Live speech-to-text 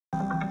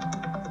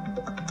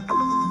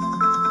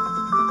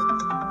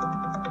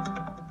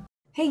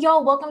Hey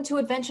y'all, welcome to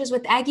Adventures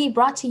with Aggie,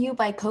 brought to you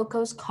by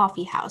Coco's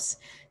Coffee House.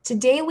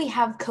 Today we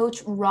have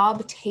Coach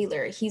Robb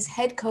Taylor. He's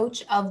head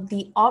coach of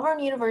the Auburn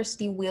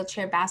University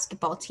wheelchair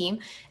basketball team,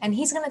 and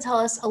he's going to tell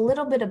us a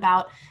little bit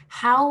about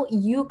how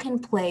you can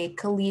play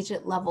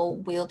collegiate level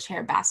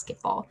wheelchair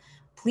basketball.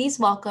 Please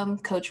welcome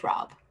Coach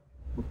Robb.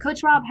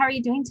 Coach Robb, how are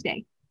you doing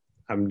today?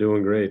 I'm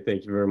doing great.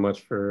 Thank you very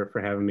much for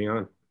having me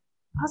on.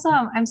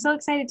 Awesome. I'm so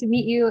excited to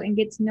meet you and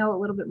get to know a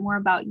little bit more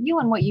about you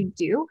and what you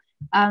do.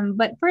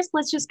 But first,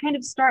 let's just kind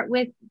of start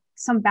with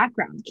some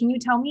background. Can you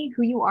tell me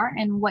who you are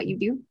and what you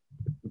do?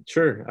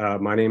 Sure.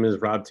 My name is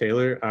Robb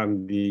Taylor.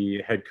 I'm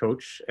the head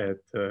coach at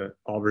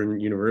Auburn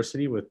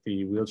University with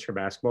the wheelchair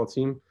basketball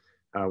team.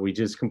 We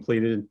just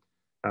completed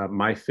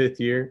my 5th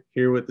year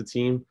here with the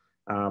team,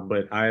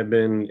 but I have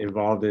been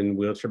involved in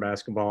wheelchair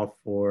basketball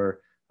for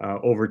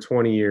over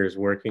 20 years,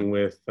 working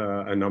with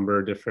a number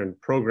of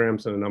different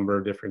programs and a number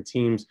of different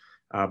teams,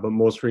 but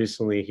most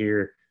recently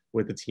here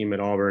with the team at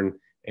Auburn.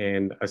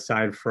 And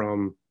aside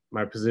from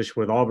my position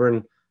with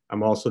Auburn,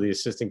 I'm also the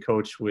assistant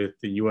coach with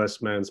the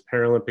U.S. men's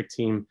Paralympic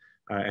team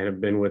and have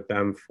been with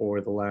them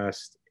for the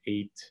last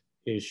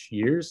 8-ish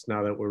years.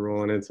 Now that we're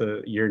rolling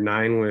into year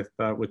 9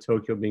 with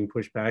Tokyo being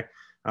pushed back,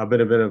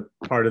 but I've been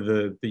a part of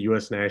the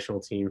U.S. national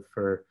team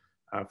for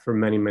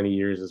many, many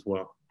years as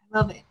well.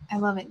 Love it. I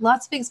love it.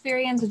 Lots of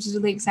experience, which is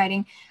really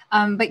exciting.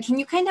 But can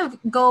you kind of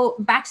go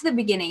back to the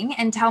beginning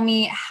and tell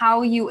me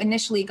how you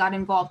initially got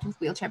involved with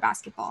wheelchair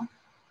basketball?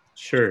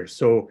 Sure.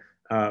 So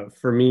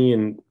for me,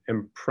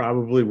 and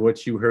probably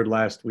what you heard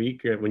last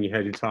week when you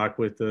had your talk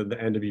with the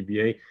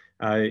NWBA,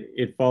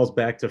 it falls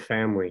back to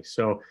family.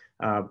 So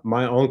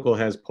my uncle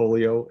has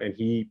polio, and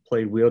he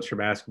played wheelchair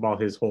basketball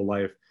his whole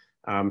life.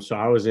 So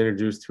I was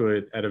introduced to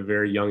it at a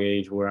very young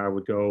age, where I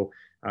would go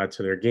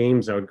to their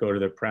games, I would go to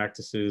their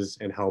practices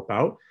and help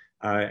out,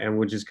 and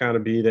would just kind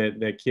of be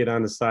that kid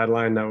on the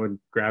sideline that would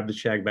grab the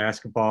shag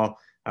basketball,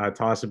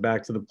 toss it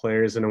back to the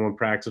players, and then when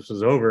practice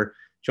was over,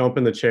 jump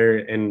in the chair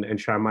and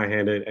try my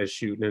hand at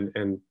shooting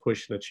and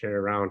pushing the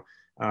chair around.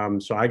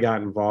 So I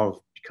got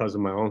involved because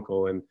of my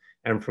uncle,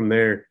 and from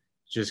there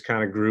just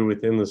kind of grew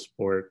within the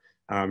sport.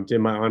 Did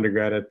my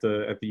undergrad at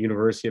the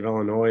University of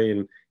Illinois,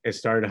 and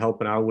started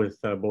helping out with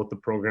both the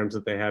programs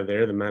that they have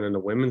there, the men and the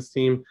women's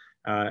team.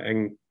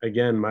 And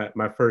again,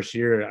 my first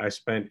year I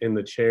spent in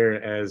the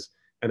chair as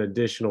an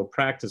additional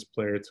practice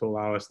player to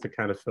allow us to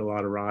kind of fill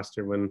out a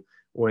roster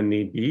when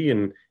need be,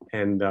 and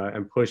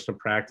pushed to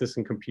practice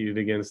and competed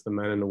against the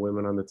men and the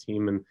women on the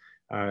team,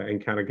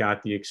 and kind of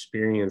got the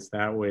experience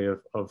that way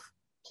of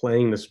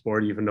playing the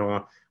sport, even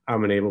though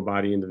I'm an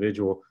able-bodied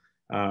individual.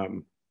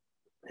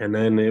 And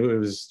then it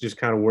was just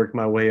kind of worked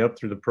my way up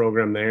through the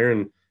program there,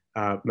 and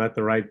met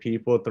the right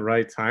people at the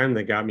right time.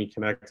 They got me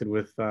connected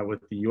with the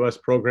U.S.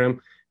 program,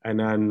 and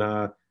then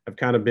I've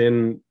kind of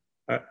been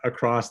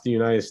across the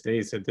United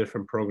States at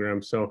different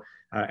programs. So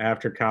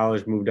after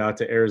college, moved out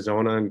to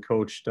Arizona and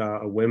coached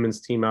a women's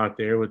team out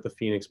there with the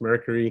Phoenix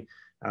Mercury.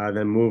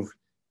 Then moved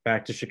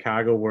back to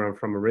Chicago, where I'm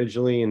from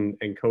originally,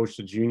 and coached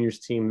a juniors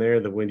team there,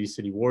 the Windy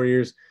City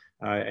Warriors,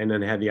 and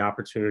then had the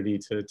opportunity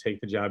to take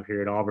the job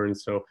here at Auburn.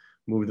 So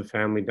moved the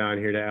family down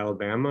here to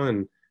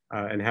Alabama,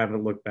 and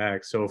haven't looked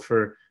back. So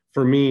for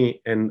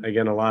me, and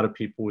again, a lot of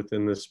people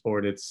within this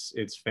sport, it's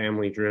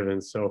family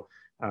driven. So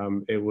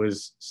it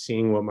was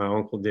seeing what my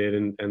uncle did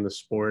in the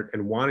sport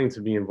and wanting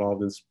to be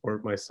involved in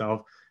sport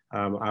myself.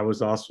 I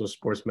was also a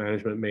sports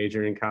management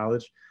major in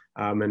college,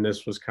 and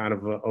this was kind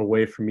of a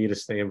way for me to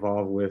stay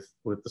involved with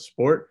the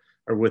sport,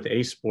 or with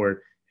a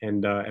sport,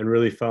 and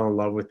really fell in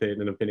love with it,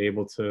 and have been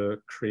able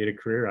to create a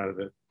career out of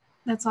it.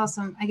 That's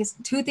awesome. I guess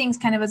 2 things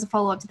kind of as a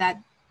follow-up to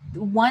that.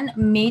 One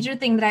major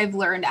thing that I've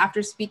learned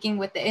after speaking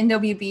with the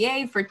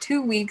NWBA for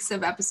 2 weeks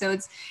of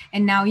episodes,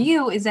 and now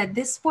you, is that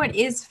this sport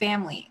is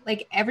family.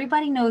 Like,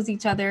 everybody knows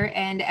each other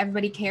and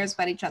everybody cares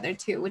about each other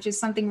too, which is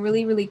something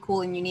really, really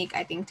cool and unique,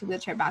 I think, to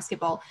wheelchair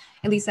basketball,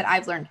 at least that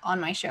I've learned on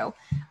my show.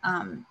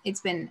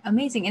 It's been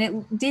amazing. And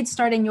it did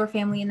start in your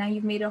family, and now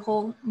you've made a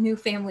whole new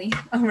family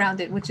around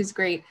it, which is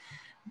great.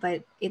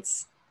 But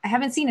I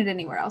haven't seen it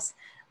anywhere else.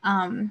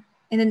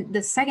 And then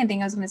the second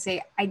thing I was going to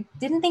say, I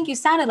didn't think you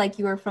sounded like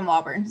you were from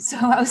Auburn. So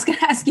I was going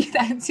to ask you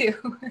that too.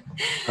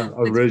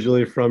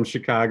 Originally from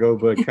Chicago,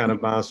 but kind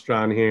of bounced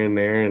around here and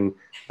there. And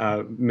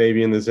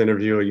maybe in this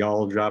interview, a y'all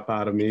will drop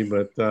out of me,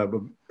 but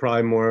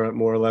probably more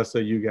or less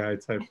a you guy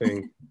type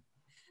thing.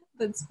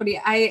 That's funny.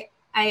 I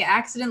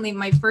accidentally,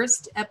 my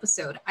first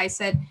episode, I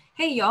said,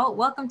 "Hey y'all,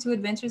 welcome to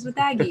Adventures with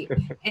Aggie."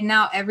 And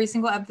now every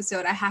single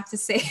episode I have to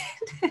say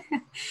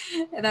it.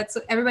 That's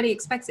everybody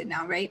expects it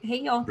now, right?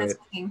 Hey y'all, that's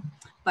funny.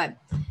 But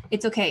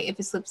it's okay if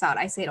it slips out.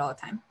 I say it all the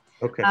time.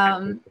 Okay.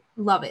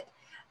 Love it.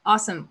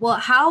 Awesome. Well,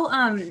 how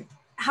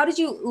did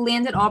you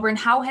land at Auburn?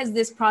 How has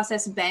this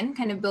process been,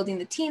 kind of building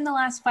the team the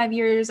last 5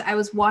 years? I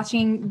was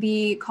watching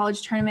the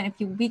college tournament a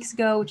few weeks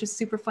ago, which is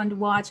super fun to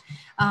watch.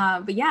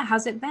 But yeah,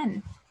 how's it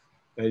been?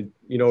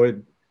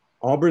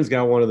 Auburn's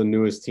got one of the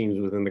newest teams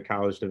within the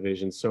college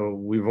division. So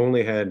we've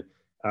only had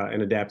an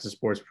adaptive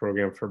sports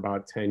program for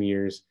about 10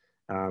 years.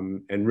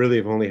 and really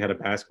have only had a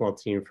basketball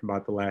team for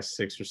about the last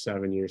 6 or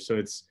 7 years. So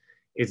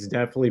it's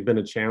definitely been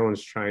a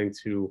challenge trying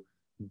to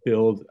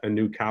build a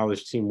new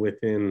college team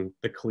within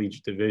the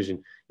collegiate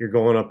division. You're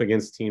going up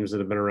against teams that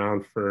have been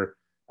around for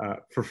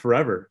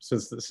forever,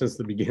 since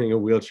the beginning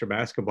of wheelchair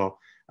basketball,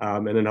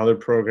 and then other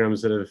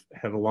programs that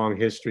have a long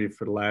history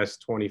for the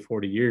last 20,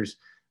 40 years.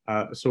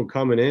 So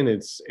coming in,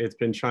 it's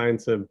been trying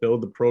to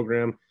build the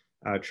program,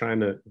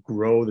 trying to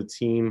grow the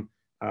team,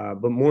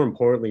 but more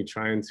importantly,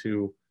 trying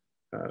to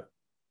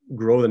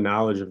grow the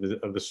knowledge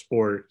of the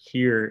sport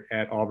here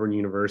at Auburn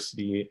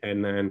University,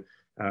 and then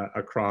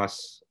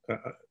across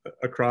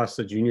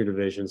the junior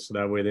division. So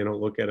that way they don't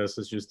look at us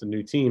as just a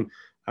new team.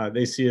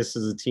 They see us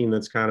as a team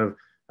that's kind of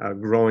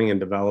growing and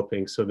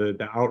developing. So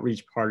the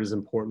outreach part is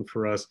important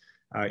for us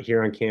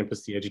here on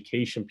campus. The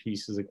education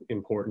piece is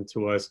important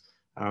to us.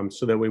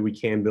 So that way we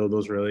can build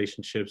those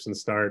relationships and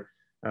start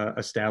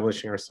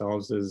establishing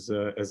ourselves as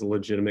a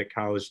legitimate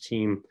college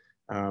team,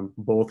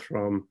 both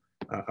from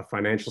a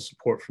financial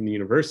support from the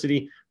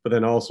university, but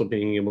then also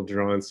being able to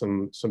draw in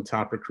some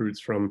top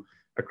recruits from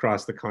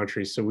across the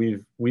country. So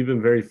we've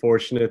been very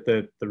fortunate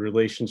that the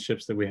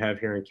relationships that we have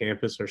here on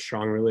campus are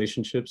strong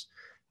relationships.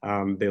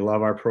 They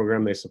love our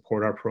program. They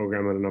support our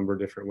program in a number of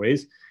different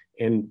ways.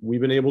 And we've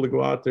been able to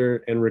go out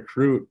there and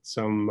recruit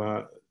some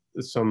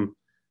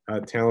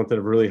talent that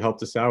have really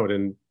helped us out.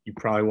 And you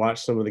probably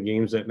watched some of the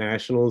games at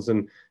Nationals,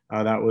 and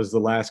that was the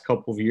last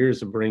couple of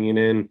years of bringing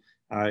in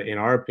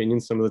our opinion,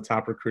 some of the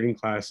top recruiting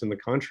class in the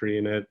country.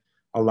 And it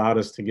allowed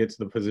us to get to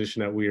the position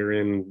that we are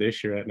in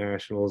this year at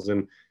Nationals.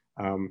 And,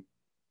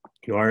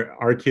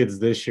 our kids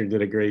this year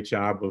did a great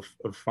job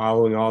of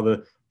following all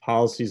the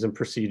policies and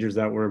procedures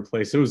that were in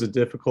place. It was a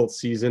difficult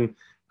season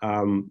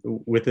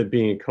with it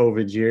being a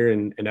COVID year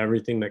and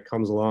everything that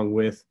comes along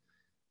with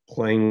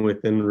playing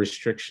within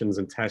restrictions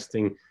and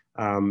testing.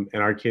 And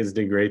our kids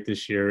did great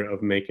this year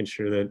of making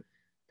sure that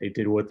they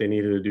did what they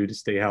needed to do to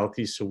stay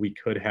healthy so we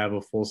could have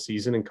a full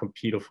season and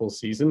compete a full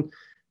season.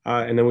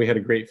 And then we had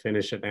a great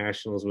finish at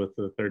Nationals with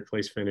the third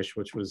place finish,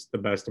 which was the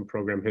best in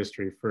program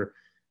history for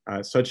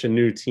such a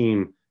new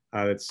team.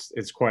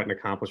 It's quite an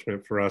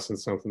accomplishment for us and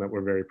something that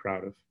we're very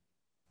proud of.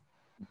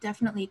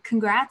 Definitely.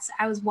 Congrats.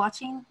 I was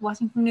watching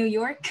from New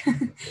York,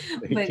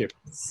 but you.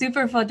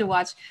 Super fun to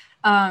watch.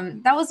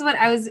 That was what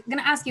I was going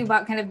to ask you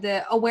about, kind of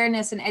the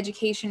awareness and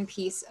education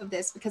piece of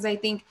this, because I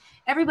think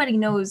everybody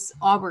knows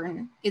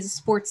Auburn is a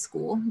sports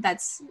school.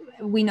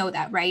 We know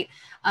that, right?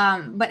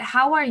 But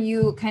how are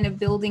you kind of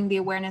building the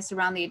awareness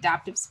around the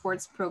adaptive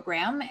sports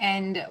program,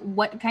 and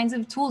what kinds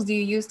of tools do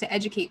you use to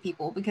educate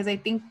people? Because I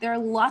think there are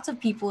lots of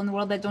people in the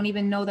world that don't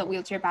even know that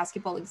wheelchair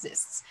basketball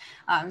exists.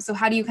 So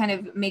how do you kind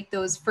of make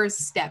those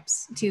first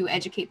steps to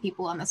educate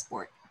people on the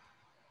sport?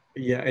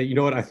 Yeah, you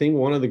know what? I think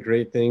one of the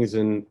great things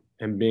and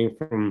being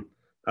from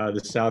the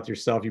South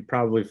yourself, you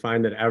probably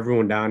find that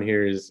everyone down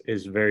here is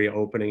very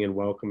opening and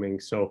welcoming.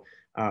 So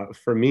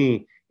for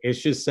me, it's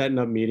just setting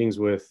up meetings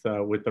with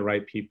the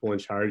right people in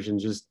charge and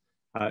just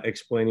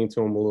explaining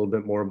to them a little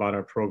bit more about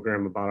our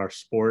program, about our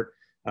sport,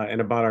 and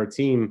about our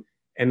team,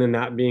 and then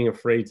not being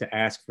afraid to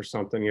ask for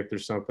something if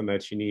there's something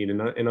that you need,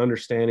 and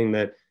understanding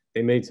that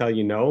they may tell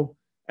you no,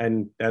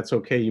 and that's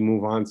okay. You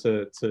move on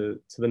to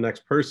the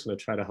next person to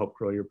try to help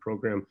grow your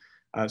program.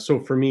 So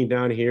for me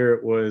down here,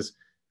 it was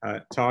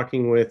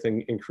talking with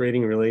and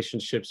creating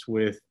relationships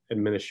with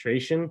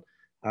administration.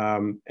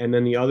 And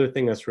then the other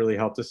thing that's really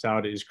helped us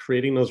out is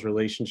creating those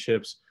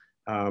relationships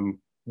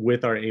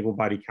with our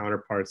able-bodied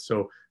counterparts.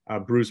 So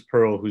Bruce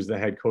Pearl, who's the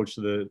head coach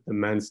of the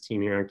men's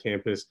team here on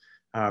campus,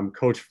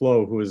 Coach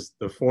Flo, who is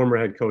the former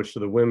head coach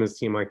of the women's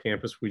team on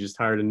campus. We just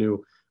hired a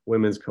new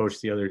women's coach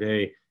the other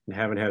day and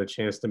haven't had a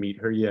chance to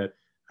meet her yet.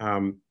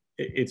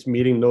 It's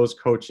meeting those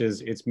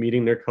coaches, it's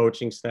meeting their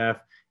coaching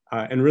staff,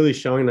 and really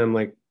showing them,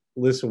 like,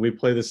 listen, we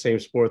play the same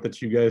sport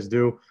that you guys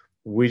do.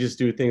 We just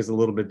do things a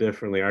little bit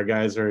differently. Our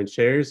guys are in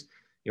chairs.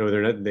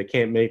 They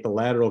can't make the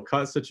lateral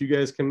cuts that you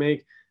guys can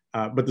make,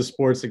 but the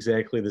sport's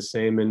exactly the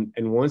same.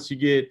 And once you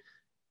get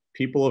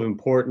people of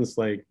importance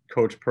like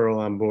Coach Pearl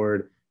on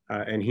board,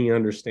 and he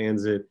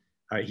understands it,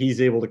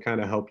 he's able to kind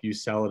of help you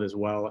sell it as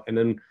well. And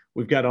then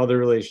we've got other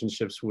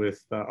relationships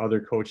with other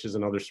coaches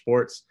in other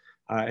sports,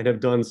 and have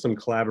done some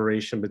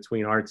collaboration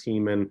between our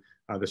team and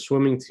the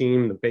swimming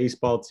team, the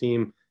baseball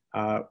team.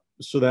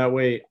 So that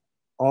way,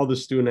 all the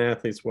student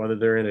athletes, whether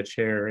they're in a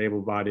chair or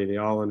able-bodied, they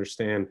all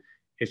understand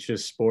it's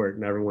just sport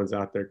and everyone's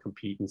out there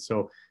competing.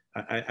 So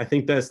I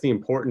think that's the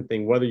important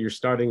thing, whether you're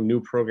starting a new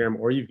program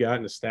or you've got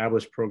an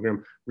established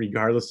program,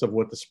 regardless of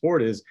what the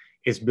sport is,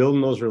 it's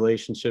building those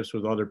relationships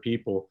with other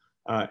people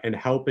and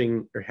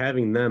helping or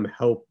having them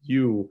help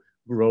you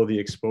grow the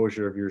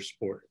exposure of your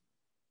sport.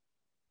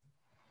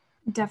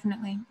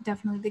 Definitely.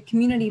 The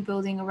community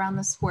building around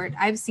the sport.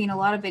 I've seen a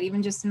lot of it,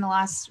 even just in the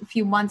last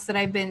few months that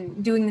I've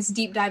been doing this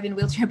deep dive in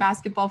wheelchair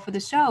basketball for the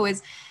show.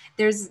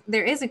 There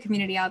is a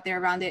community out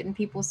there around it, and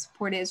people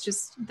support it. It's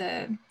just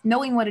the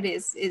knowing what it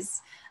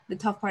is the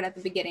tough part at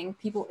the beginning.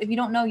 People, if you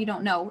don't know, you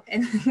don't know,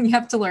 and you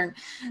have to learn.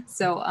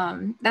 So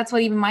that's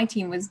what even my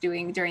team was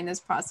doing during this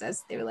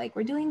process. They were like,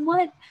 we're doing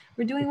what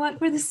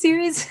for the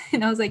series?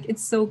 And I was like,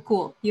 it's so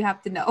cool. You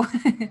have to know.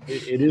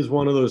 It is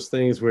one of those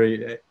things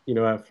where,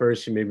 at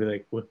first you may be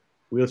like, what,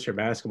 wheelchair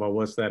basketball,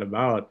 what's that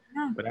about?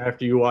 Yeah. But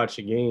after you watch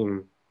a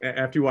game,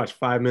 after you watch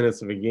 5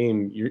 minutes of a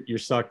game, you're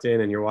sucked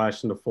in and you're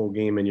watching the full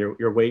game and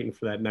you're waiting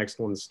for that next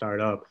one to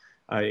start up.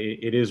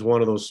 It is one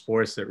of those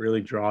sports that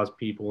really draws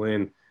people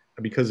in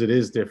because it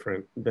is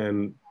different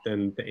than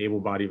the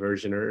able-bodied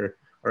version or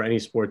any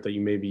sport that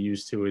you may be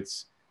used to.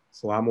 It's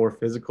a lot more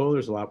physical.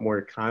 There's a lot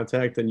more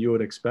contact than you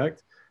would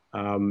expect.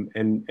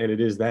 And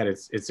it is that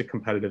it's a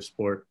competitive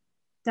sport.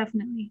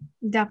 Definitely.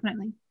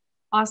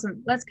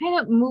 Awesome. Let's kind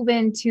of move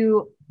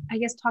into, I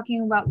guess,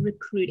 talking about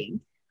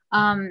recruiting.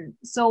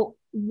 So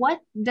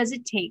what does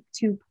it take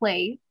to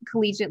play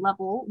collegiate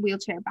level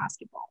wheelchair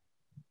basketball?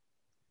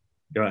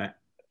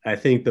 I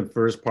think the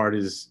first part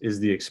is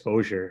the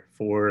exposure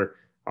for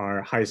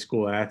our high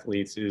school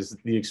athletes, is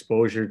the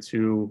exposure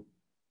to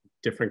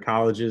different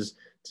colleges,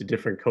 to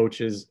different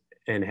coaches,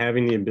 and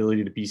having the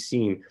ability to be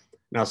seen.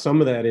 Now,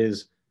 some of that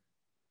is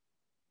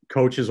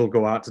coaches will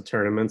go out to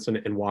tournaments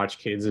and watch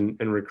kids and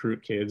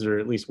recruit kids, or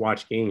at least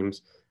watch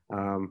games.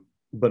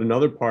 But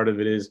another part of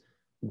it is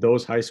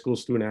those high school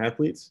student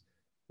athletes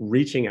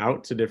reaching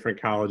out to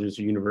different colleges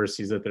or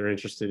universities that they're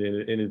interested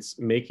in. And it's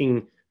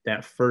making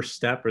that first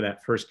step or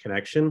that first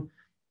connection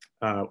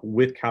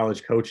with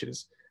college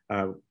coaches.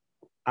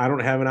 I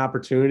don't have an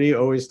opportunity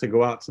always to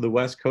go out to the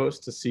West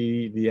Coast to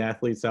see the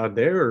athletes out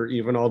there, or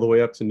even all the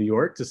way up to New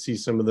York to see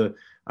some of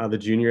the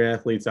junior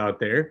athletes out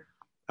there.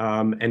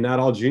 And not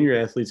all junior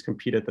athletes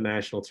compete at the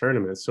national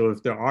tournament. So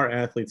if there are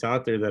athletes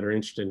out there that are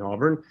interested in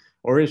Auburn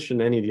or interested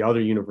in any of the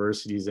other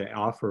universities that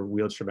offer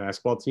wheelchair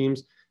basketball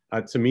teams,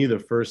 to me, the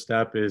first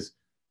step is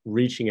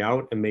reaching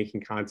out and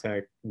making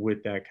contact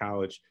with that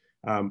college.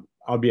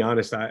 I'll be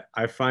honest,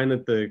 I find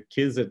that the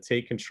kids that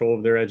take control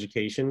of their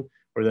education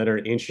or that are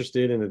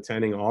interested in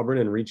attending Auburn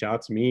and reach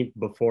out to me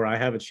before I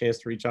have a chance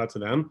to reach out to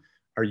them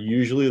are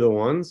usually the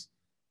ones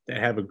that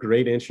have a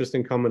great interest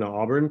in coming to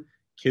Auburn,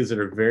 kids that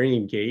are very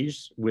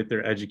engaged with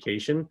their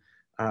education,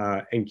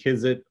 and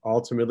kids that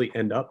ultimately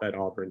end up at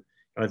Auburn.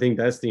 I think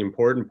that's the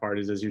important part,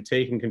 is as you're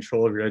taking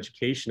control of your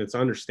education, it's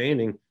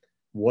understanding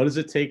what does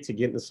it take to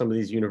get into some of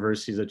these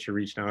universities that you're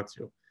reaching out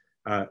to.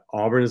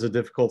 Auburn is a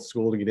difficult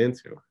school to get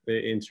into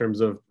in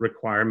terms of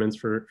requirements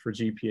for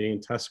GPA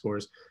and test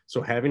scores.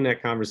 So having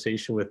that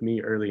conversation with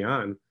me early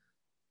on,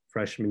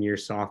 freshman year,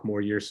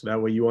 sophomore year, so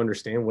that way you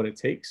understand what it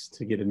takes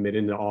to get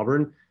admitted into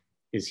Auburn,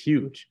 is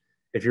huge.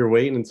 If you're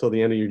waiting until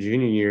the end of your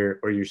junior year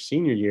or your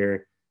senior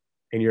year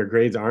and your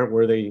grades aren't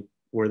where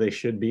they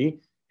should be,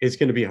 it's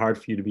going to be hard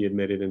for you to be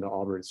admitted into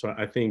Auburn. So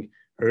I think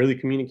early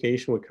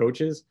communication with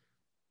coaches,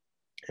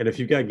 and if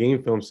you've got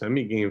game film, send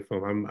me game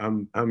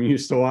film. I'm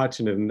used to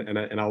watching it,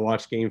 and I'll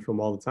watch game film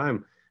all the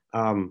time.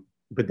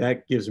 But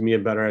that gives me a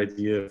better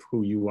idea of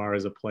who you are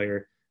as a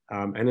player.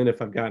 And then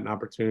if I've got an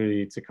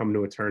opportunity to come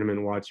to a tournament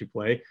and watch you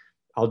play,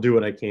 I'll do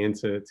what I can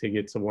to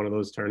get to one of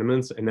those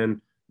tournaments, and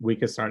then we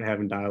can start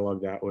having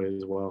dialogue that way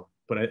as well.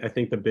 But I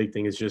think the big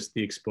thing is just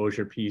the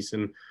exposure piece.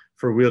 And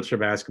for wheelchair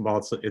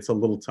basketball, it's a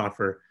little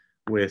tougher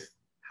with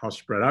how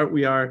spread out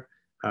we are,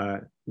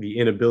 the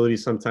inability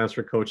sometimes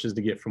for coaches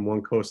to get from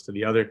one coast to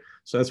the other.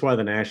 So that's why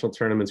the national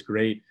tournament's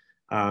great,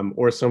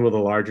 or some of the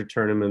larger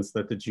tournaments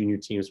that the junior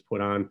teams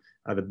put on.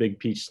 The Big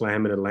Peach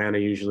Slam in Atlanta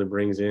usually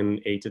brings in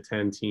 8 to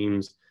 10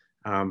 teams.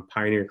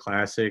 Pioneer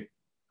Classic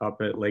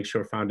up at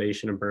Lakeshore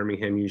Foundation in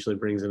Birmingham usually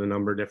brings in a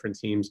number of different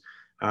teams.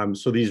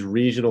 So these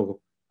regional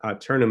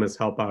tournaments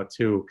help out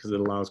too, because it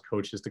allows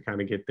coaches to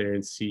kind of get there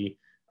and see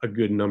a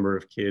good number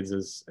of kids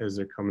as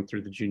they're coming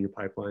through the junior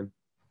pipeline.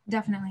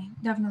 Definitely.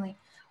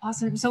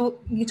 Awesome. So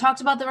you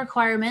talked about the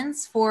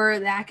requirements for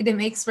the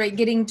academics, right?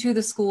 Getting to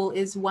the school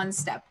is one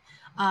step.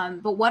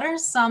 But what are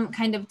some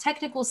kind of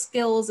technical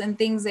skills and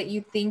things that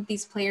you think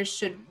these players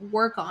should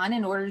work on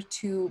in order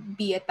to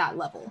be at that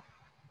level?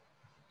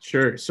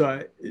 Sure.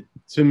 So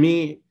to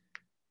me,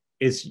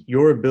 it's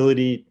your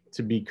ability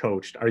to be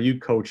coached. Are you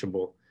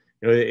coachable?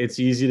 It's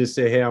easy to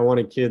say, hey, I want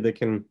a kid that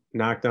can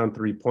knock down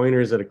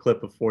 3-pointers at a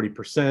clip of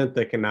 40%,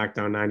 that can knock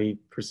down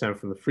 90%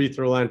 from the free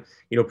throw line,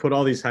 put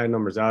all these high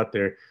numbers out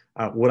there.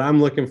 What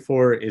I'm looking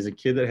for is a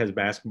kid that has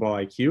basketball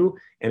IQ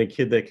and a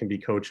kid that can be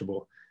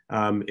coachable.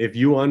 If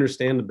you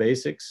understand the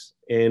basics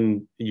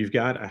and you've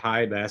got a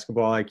high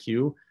basketball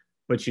IQ,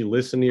 but you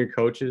listen to your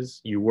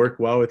coaches, you work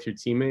well with your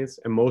teammates,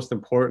 and most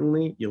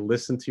importantly, you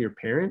listen to your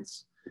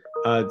parents,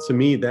 to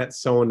me,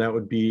 that's someone that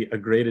would be a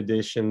great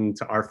addition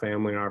to our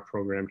family and our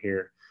program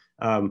here.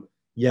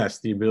 Yes,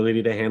 the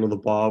ability to handle the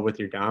ball with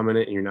your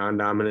dominant and your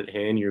non-dominant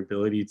hand, your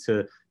ability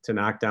to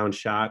knock down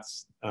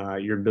shots,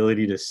 your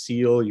ability to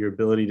seal, your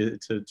ability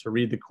to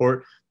read the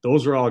court,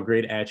 those are all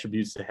great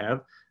attributes to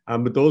have.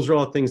 But those are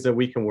all things that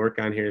we can work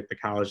on here at the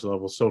college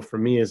level. So for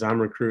me, as I'm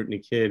recruiting a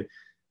kid,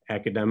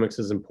 academics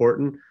is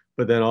important,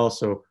 but then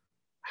also,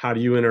 how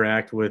do you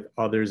interact with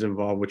others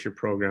involved with your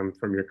program,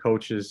 from your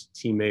coaches,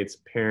 teammates,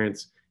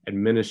 parents,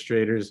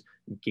 administrators,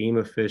 game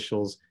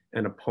officials,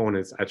 and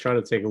opponents. I try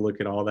to take a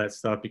look at all that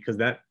stuff because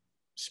that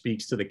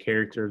speaks to the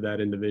character of that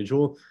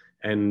individual.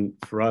 And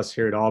for us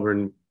here at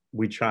Auburn,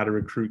 we try to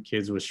recruit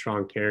kids with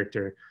strong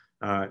character,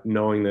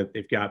 knowing that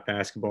they've got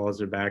basketball as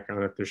their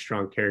background. If they're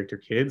strong character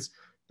kids,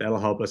 that'll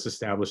help us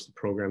establish the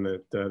program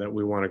that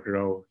we want to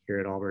grow here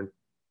at Auburn.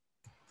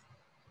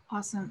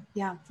 Awesome.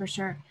 Yeah, for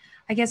sure.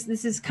 I guess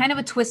this is kind of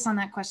a twist on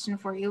that question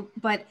for you,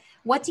 but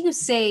what do you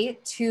say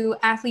to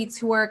athletes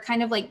who are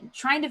kind of like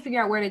trying to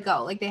figure out where to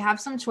go? Like they have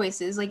some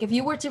choices. Like if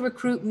you were to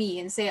recruit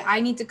me and say,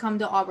 I need to come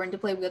to Auburn to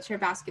play wheelchair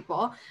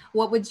basketball,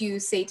 what would you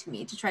say to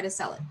me to try to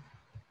sell it?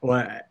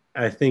 Well,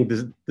 I think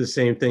the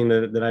same thing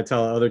that I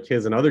tell other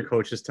kids and other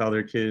coaches tell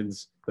their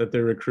kids that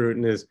they're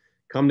recruiting is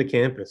come to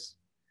campus.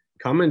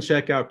 Come and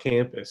check out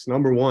campus.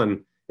 Number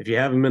one, if you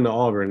haven't been to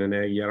Auburn, and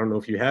I don't know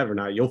if you have or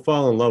not, you'll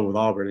fall in love with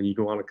Auburn and you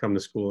want to come to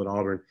school at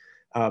Auburn.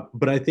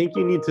 But I think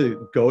you need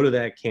to go to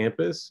that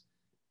campus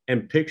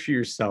and picture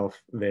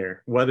yourself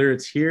there, whether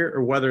it's here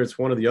or whether it's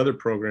one of the other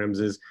programs.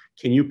 Is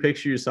can you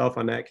picture yourself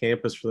on that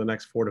campus for the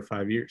next 4 to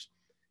 5 years?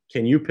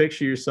 Can you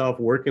picture yourself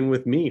working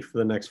with me for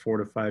the next 4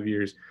 to 5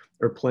 years,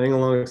 or playing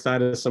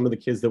alongside of some of the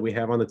kids that we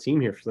have on the team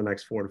here for the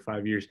next 4 to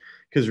 5 years?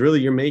 Because really,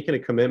 you're making a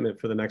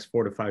commitment for the next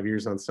 4 to 5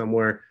 years on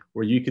somewhere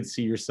where you could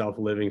see yourself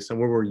living,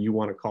 somewhere where you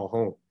want to call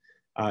home.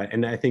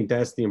 And I think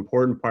that's the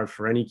important part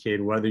for any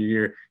kid, whether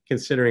you're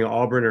considering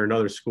Auburn or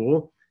another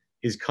school,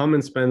 is come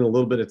and spend a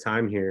little bit of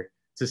time here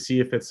to see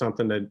if it's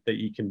something that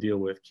you can deal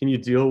with. Can you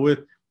deal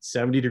with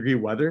 70-degree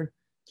weather?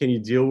 Can you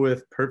deal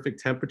with perfect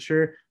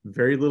temperature,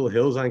 very little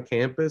hills on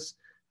campus?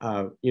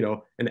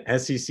 An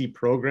SEC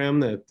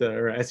program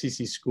or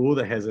SEC school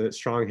that has a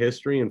strong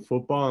history in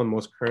football and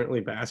most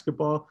currently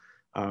basketball.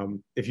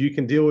 If you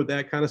can deal with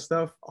that kind of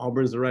stuff,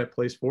 Auburn's the right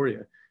place for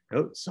you.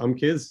 Some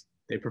kids,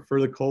 they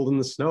prefer the cold and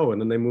the snow, and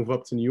then they move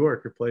up to New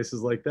York or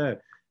places like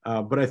that.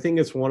 But I think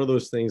it's one of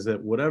those things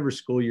that whatever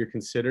school you're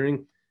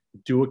considering,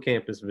 do a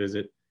campus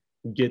visit,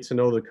 get to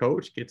know the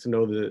coach, get to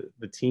know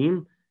the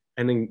team,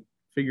 and then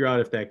figure out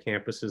if that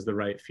campus is the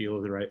right feel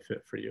or the right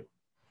fit for you.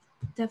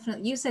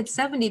 Definitely. You said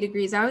 70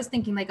 degrees. I was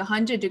thinking like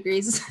 100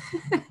 degrees.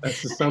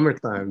 That's the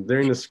summertime.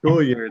 During the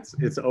school year,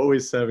 it's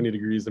always 70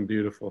 degrees and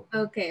beautiful.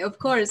 Okay, of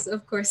course.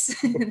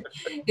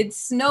 It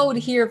snowed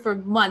here for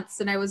months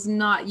and I was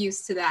not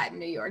used to that in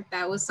New York.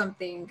 That was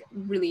something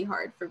really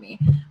hard for me,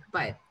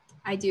 but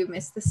I do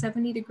miss the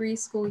 70-degree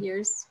school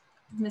years.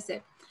 Miss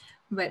it.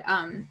 But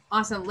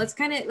awesome. Let's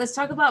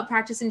talk about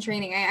practice and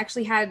training. I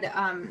actually had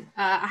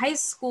a high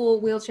school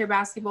wheelchair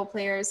basketball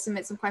player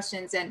submit some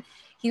questions, and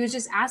he was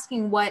just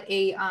asking what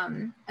a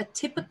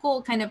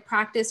typical kind of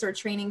practice or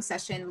training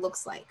session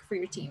looks like for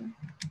your team.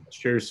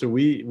 Sure. So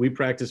we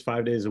practice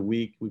 5 days a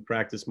week. We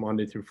practice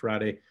Monday through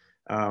Friday.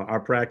 Our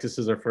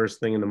practices are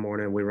first thing in the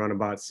morning. We run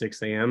about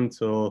 6 a.m.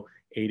 till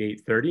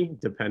 8:30,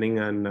 depending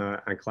on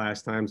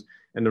class times.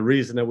 And the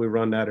reason that we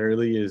run that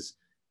early is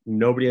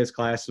nobody has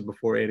classes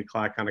before 8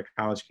 o'clock on a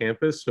college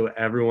campus, so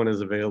everyone is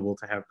available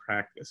to have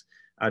practice.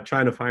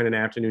 Trying to find an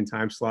afternoon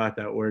time slot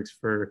that works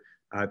for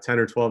 10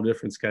 or 12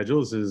 different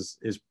schedules is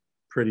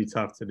pretty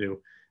tough to do.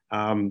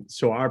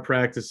 So our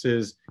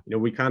practices,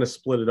 we kind of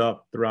split it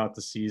up throughout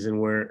the season,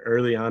 where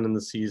early on in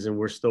the season,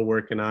 we're still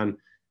working on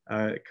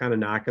kind of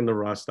knocking the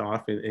rust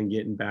off and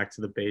getting back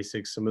to the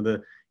basics, some of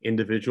the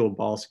individual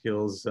ball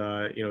skills,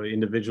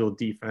 individual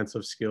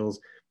defensive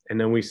skills. And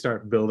then we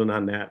start building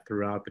on that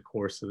throughout the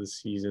course of the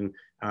season.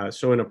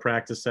 So in a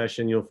practice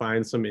session, you'll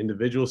find some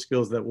individual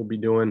skills that we'll be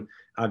doing.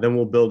 Then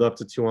we'll build up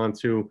to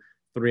 2-on-2,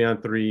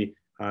 3-on-3,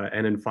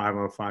 and then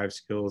 5-on-5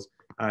 skills.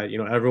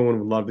 Everyone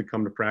would love to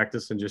come to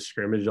practice and just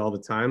scrimmage all the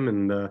time.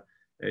 And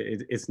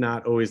it's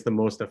not always the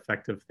most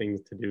effective thing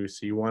to do.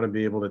 So you want to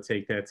be able to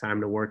take that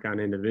time to work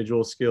on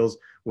individual skills,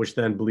 which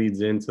then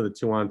bleeds into the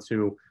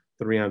 2-on-2,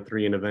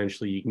 3-on-3, and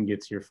eventually you can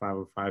get to your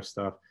 5-on-5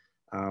 stuff.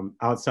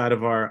 Outside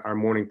of our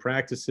morning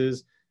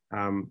practices,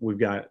 we've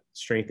got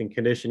strength and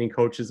conditioning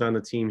coaches on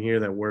the team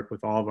here that work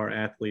with all of our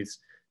athletes.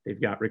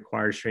 They've got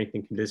required strength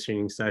and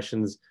conditioning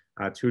sessions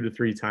 2 to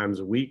 3 times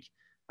a week,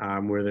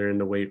 where they're in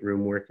the weight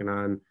room working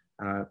on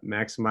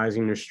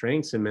maximizing their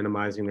strengths and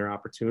minimizing their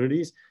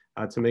opportunities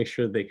to make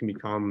sure that they can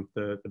become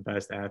the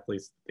best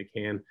athletes that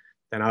they can.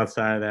 Then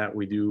outside of that,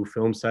 we do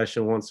film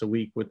session once a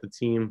week with the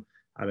team.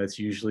 That's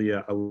usually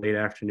a late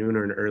afternoon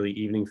or an early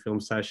evening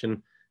film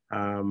session.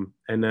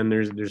 And then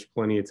there's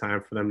plenty of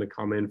time for them to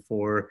come in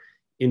for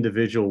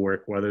individual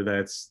work, whether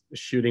that's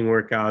shooting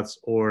workouts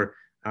or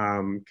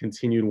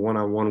continued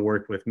one-on-one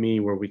work with me,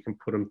 where we can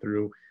put them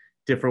through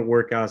different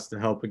workouts to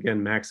help,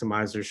 again,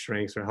 maximize their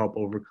strengths or help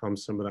overcome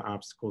some of the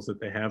obstacles that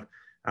they have.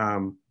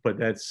 But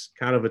that's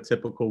kind of a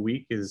typical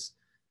week. It's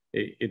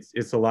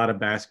a lot of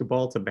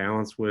basketball to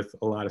balance with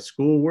a lot of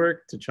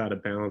schoolwork, to try to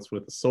balance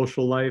with the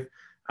social life.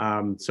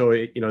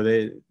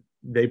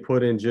 They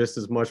put in just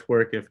as much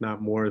work, if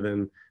not more,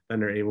 than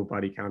their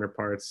able-bodied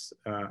counterparts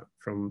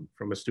from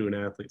a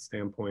student-athlete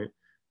standpoint.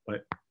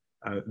 But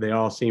they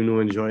all seem to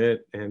enjoy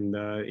it. And,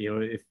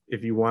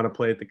 if you want to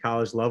play at the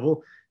college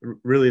level,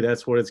 really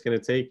that's what it's going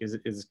to take, is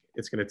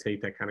it's going to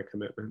take that kind of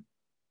commitment.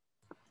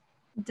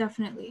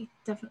 Definitely.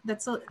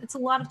 It's a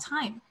lot of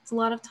time. It's a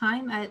lot of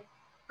time at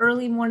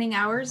early morning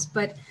hours,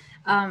 but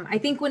I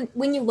think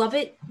when you love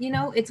it,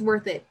 it's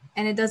worth it,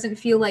 and it doesn't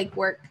feel like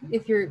work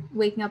if you're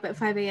waking up at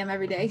 5 a.m.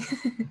 every day.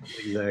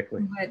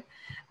 Exactly. But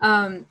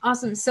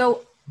awesome.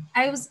 So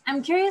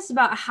I'm curious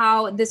about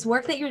how this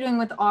work that you're doing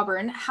with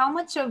Auburn, how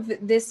much of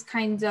this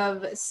kind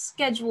of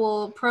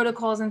schedule,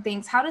 protocols and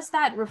things, how does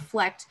that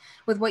reflect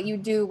with what you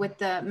do with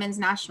the men's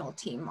national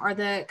team? Are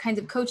the kinds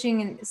of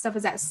coaching and stuff,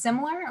 is that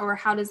similar, or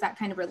how does that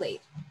kind of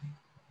relate?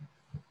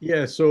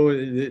 Yeah, so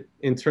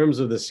in terms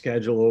of the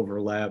schedule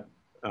overlap,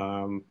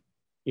 um,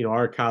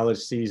 our college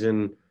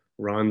season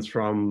runs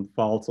from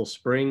fall till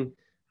spring,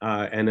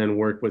 and then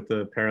work with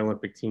the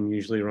Paralympic team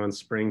usually runs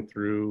spring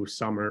through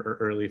summer or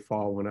early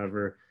fall,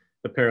 whenever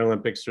the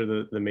Paralympics or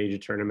the major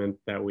tournament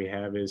that we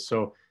have is.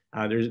 So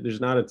there's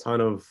not a ton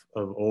of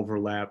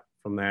overlap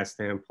from that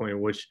standpoint,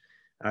 which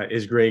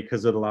is great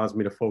because it allows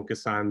me to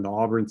focus on the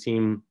Auburn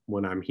team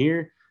when I'm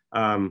here.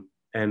 And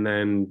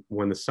then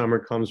when the summer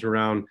comes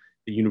around,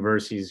 the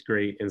university is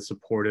great and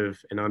supportive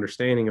and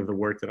understanding of the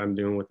work that I'm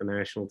doing with the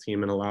national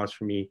team, and allows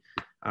for me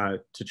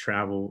to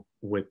travel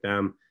with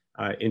them.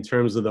 In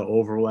terms of the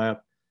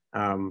overlap,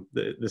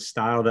 the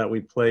style that we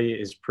play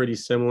is pretty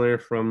similar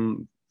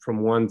from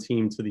one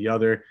team to the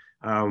other.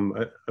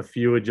 A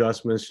few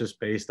adjustments just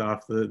based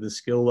off the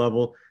skill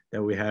level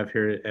that we have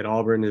here at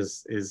Auburn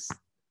is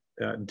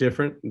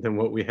different than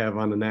what we have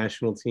on the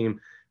national team.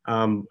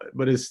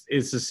 But it's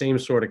the same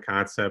sort of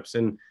concepts.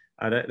 And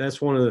that's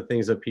one of the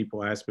things that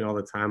people ask me all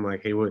the time,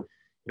 like, hey, what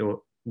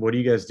do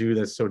you guys do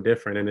that's so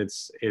different? And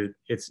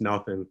it's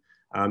nothing.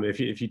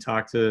 If you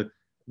talk to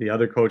the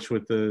other coaches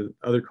with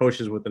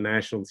the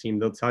national team,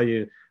 they'll tell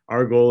you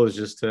our goal is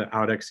just to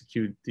out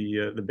execute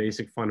the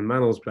basic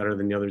fundamentals better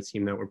than the other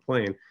team that we're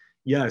playing.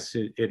 Yes,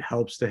 it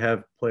helps to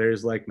have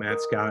players like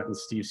Matt Scott and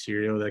Steve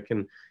Serio that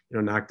can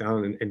knock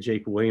down, and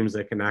Jake Williams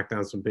that can knock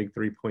down some big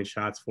 3-point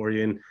shots for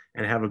you,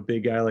 and have a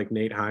big guy like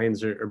Nate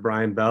Hines or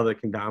Brian Bell that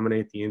can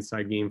dominate the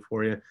inside game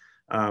for you.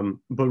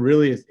 But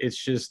really,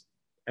 it's just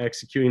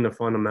executing the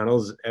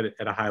fundamentals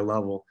at a high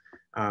level.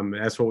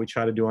 That's what we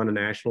try to do on a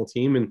national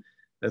team, and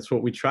that's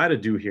what we try to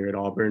do here at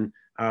Auburn.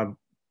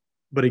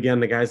 But again,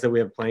 the guys that we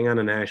have playing on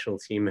a national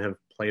team have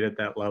played at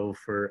that level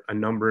for a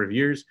number of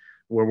years,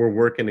 where we're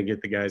working to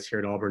get the guys here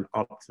at Auburn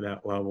up to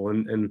that level.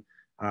 And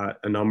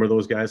a number of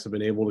those guys have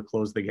been able to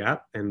close the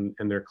gap, and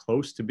they're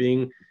close to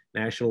being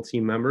national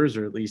team members,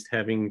 or at least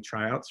having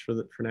tryouts for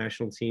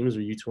national teams or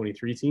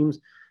U23 teams.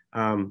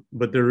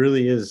 But there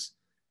really is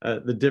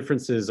the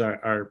differences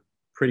are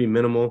pretty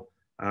minimal.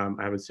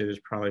 I would say there's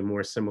probably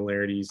more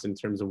similarities in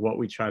terms of what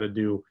we try to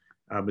do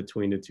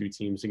between the two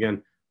teams.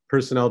 Again,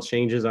 personnel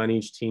changes on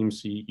each team,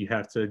 so you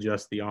have to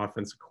adjust the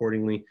offense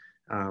accordingly.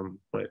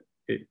 But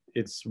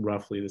it's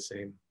roughly the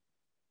same.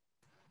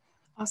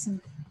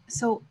 Awesome.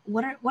 So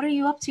what are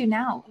you up to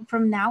now,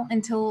 from now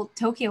until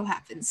Tokyo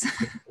happens?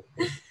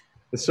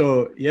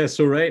 So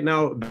right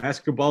now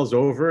basketball's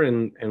over,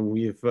 and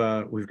we've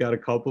got a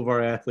couple of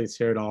our athletes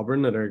here at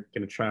Auburn that are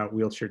going to try out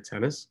wheelchair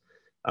tennis.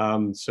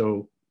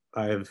 So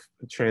I've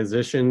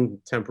transitioned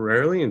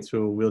temporarily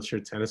into a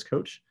wheelchair tennis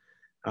coach.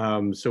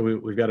 So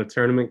we've got a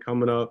tournament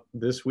coming up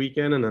this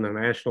weekend, and then a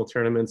national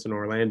tournaments in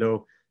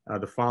Orlando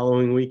the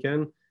following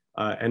weekend.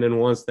 And then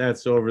once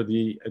that's over,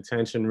 the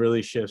attention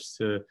really shifts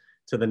to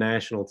the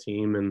national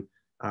team,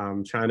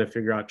 and trying to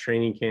figure out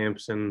training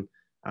camps. And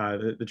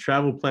the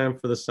travel plan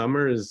for the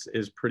summer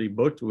is pretty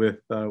booked with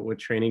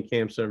training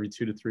camps every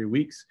 2 to 3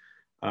 weeks.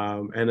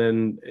 And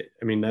then,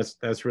 I mean,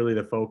 that's really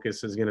the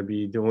focus, is going to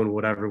be doing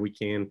whatever we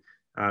can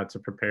to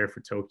prepare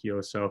for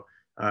Tokyo. So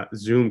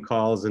Zoom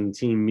calls and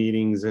team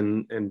meetings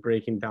and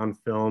breaking down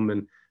film.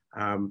 And,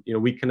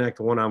 we connect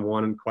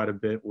one-on-one quite a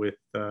bit with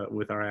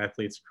our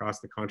athletes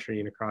across the country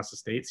and across the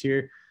states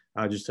here,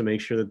 just to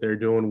make sure that they're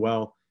doing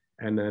well.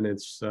 And then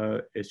it's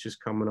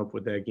just coming up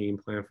with that game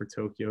plan for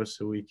Tokyo,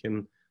 so we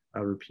can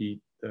repeat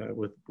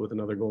with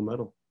another gold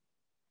medal.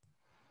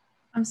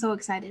 I'm so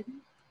excited.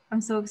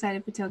 I'm so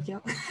excited for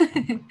Tokyo.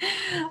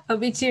 I'll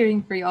be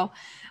cheering for y'all.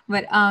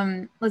 But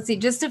let's see,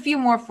 just a few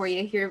more for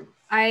you here.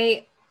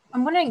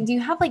 I'm wondering, do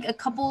you have like a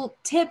couple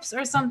tips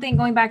or something,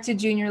 going back to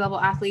junior level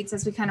athletes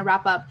as we kind of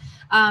wrap up,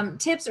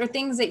 tips or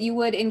things that you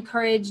would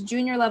encourage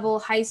junior level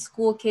high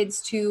school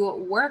kids to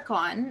work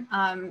on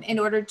in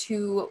order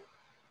to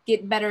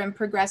get better and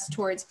progress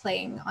towards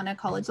playing on a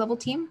college level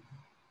team?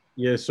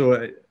 Yeah,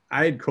 so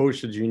I had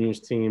coached a juniors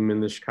team in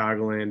the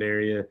Chicagoland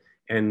area,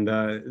 and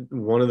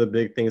one of the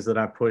big things that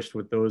I pushed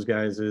with those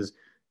guys is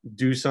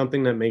do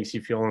something that makes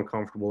you feel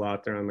uncomfortable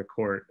out there on the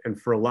court. And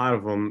for a lot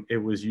of them, it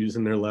was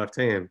using their left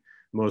hand.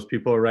 Most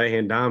people are right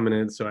hand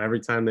dominant, so every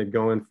time they'd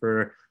go in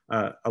for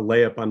a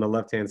layup on the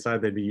left hand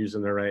side, they'd be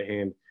using their right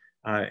hand.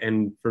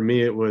 And for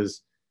me, it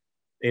was,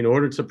 in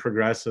order to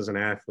progress as an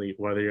athlete,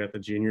 whether you're at the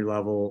junior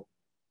level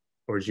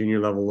or junior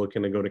level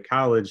looking to go to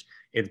college,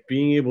 it's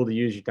being able to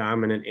use your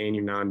dominant and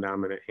your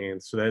non-dominant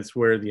hands. So that's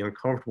where the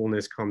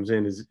uncomfortableness comes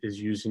in, is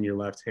using your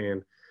left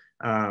hand.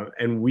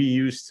 And we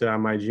used to, on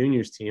my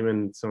juniors team,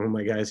 and some of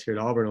my guys here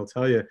at Auburn will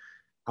tell you,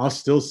 I'll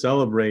still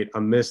celebrate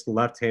a missed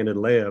left-handed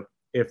layup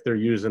if they're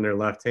using their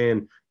left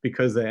hand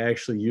because they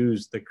actually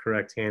use the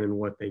correct hand in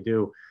what they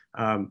do.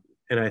 And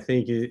I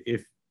think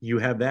if you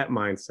have that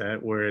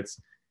mindset where it's,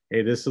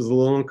 hey, this is a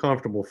little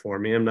uncomfortable for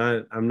me. I'm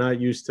not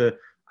used to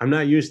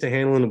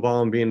handling the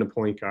ball and being the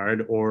point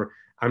guard, or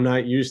I'm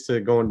not used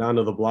to going down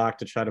to the block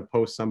to try to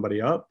post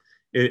somebody up.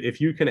 If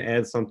you can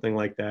add something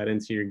like that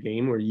into your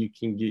game where you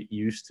can get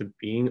used to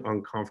being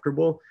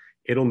uncomfortable,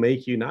 it'll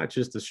make you not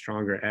just a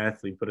stronger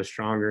athlete, but a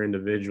stronger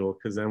individual.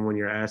 Because then when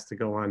you're asked to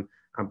go on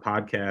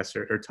podcasts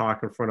or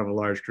talk in front of a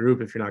large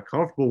group, if you're not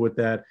comfortable with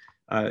that,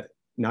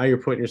 now you're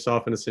putting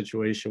yourself in a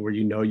situation where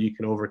you know you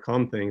can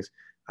overcome things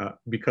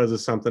because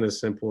of something as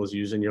simple as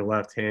using your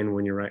left hand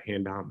when you're right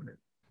hand dominant.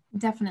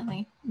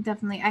 Definitely.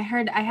 I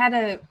had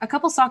a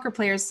couple soccer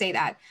players say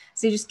that.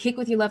 So you just kick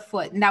with your left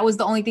foot. And that was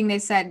the only thing they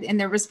said in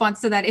their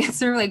response to that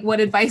answer. Like, what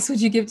advice would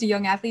you give to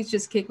young athletes?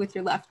 Just kick with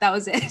your left. That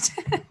was it.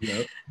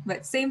 Yep.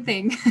 But same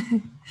thing.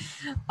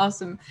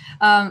 Awesome.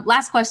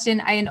 Last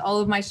question. I end all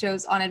of my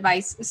shows on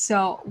advice.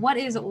 So what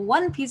is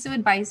one piece of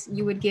advice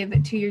you would give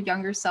to your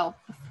younger self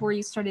before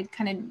you started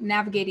kind of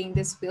navigating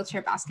this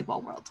wheelchair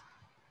basketball world?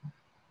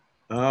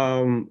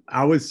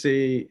 I would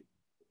say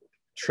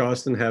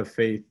trust and have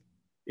faith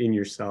in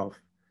yourself.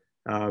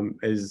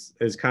 As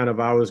kind of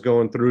I was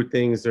going through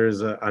things,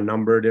 there's a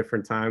number of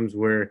different times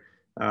where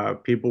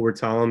people were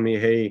telling me,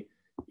 hey,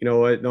 you know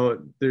what,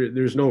 no,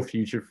 there's no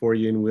future for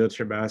you in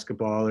wheelchair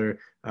basketball, or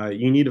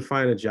you need to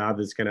find a job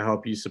that's going to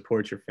help you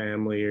support your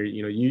family, or,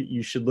 you know,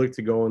 you should look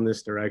to go in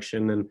this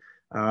direction. And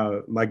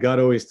my gut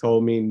always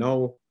told me,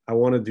 no, I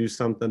want to do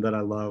something that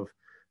I love.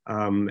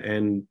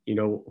 And, you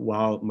know,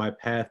 while my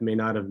path may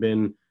not have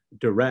been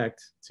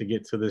direct to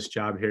get to this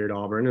job here at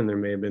Auburn, and there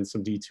may have been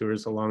some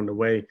detours along the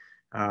way,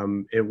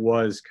 it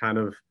was kind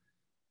of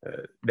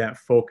that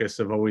focus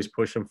of always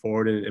pushing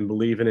forward and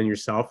believing in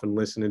yourself and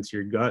listening to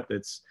your gut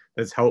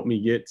that's helped me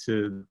get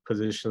to the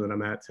position that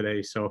I'm at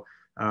today. So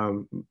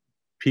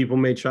people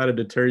may try to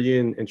deter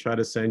you and try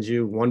to send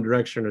you one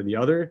direction or the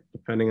other,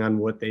 depending on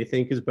what they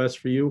think is best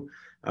for you.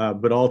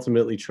 But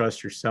ultimately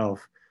trust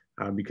yourself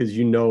because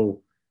you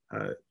know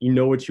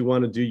what you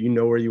want to do, you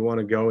know where you want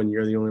to go, and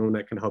you're the only one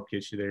that can help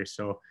get you there.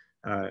 So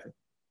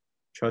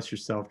trust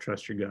yourself,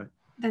 trust your gut.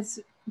 That's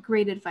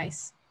great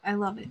advice. I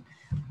love it.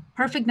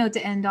 Perfect note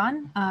to end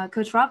on.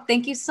 Coach Robb,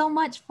 thank you so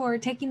much for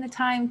taking the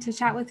time to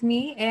chat with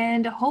me,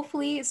 and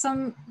hopefully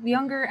some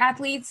younger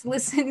athletes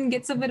listen,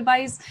 get some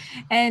advice,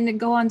 and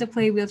go on to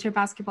play wheelchair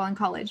basketball in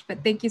college.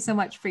 But thank you so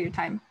much for your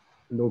time.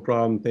 No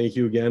problem. Thank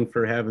you again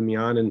for having me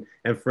on.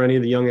 And for any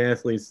of the young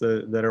athletes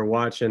that are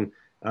watching,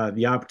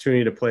 the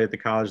opportunity to play at the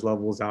college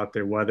level is out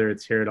there, whether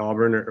it's here at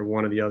Auburn or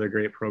one of the other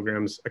great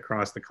programs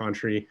across the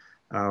country.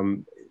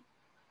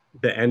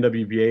 The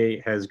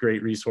NWBA has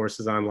great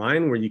resources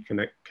online where you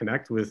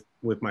connect with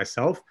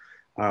myself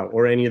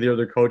or any of the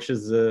other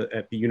coaches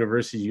at the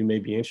universities you may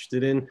be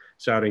interested in.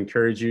 So I'd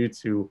encourage you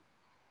to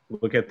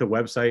look at the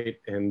website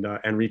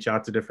and reach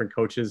out to different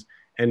coaches,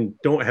 and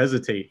don't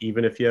hesitate.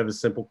 Even if you have a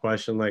simple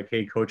question like,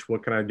 hey, coach,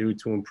 what can I do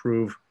to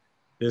improve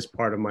this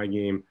part of my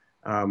game?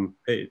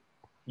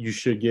 You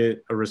should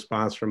get a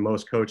response from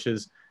most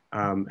coaches.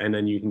 And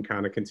then you can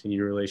kind of continue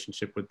your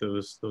relationship with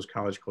those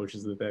college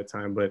coaches at that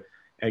time. But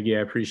Aggie,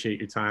 I appreciate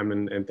your time,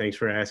 and thanks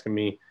for asking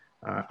me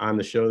on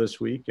the show this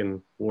week,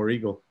 and War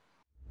Eagle.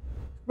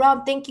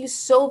 Rob, thank you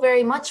so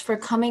very much for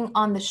coming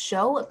on the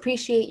show.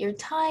 Appreciate your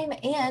time,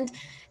 and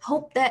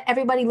hope that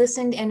everybody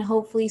listened, and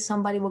hopefully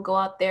somebody will go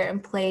out there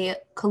and play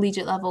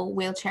collegiate level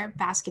wheelchair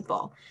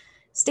basketball.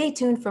 Stay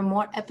tuned for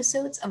more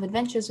episodes of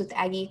Adventures with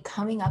Aggie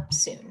coming up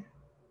soon.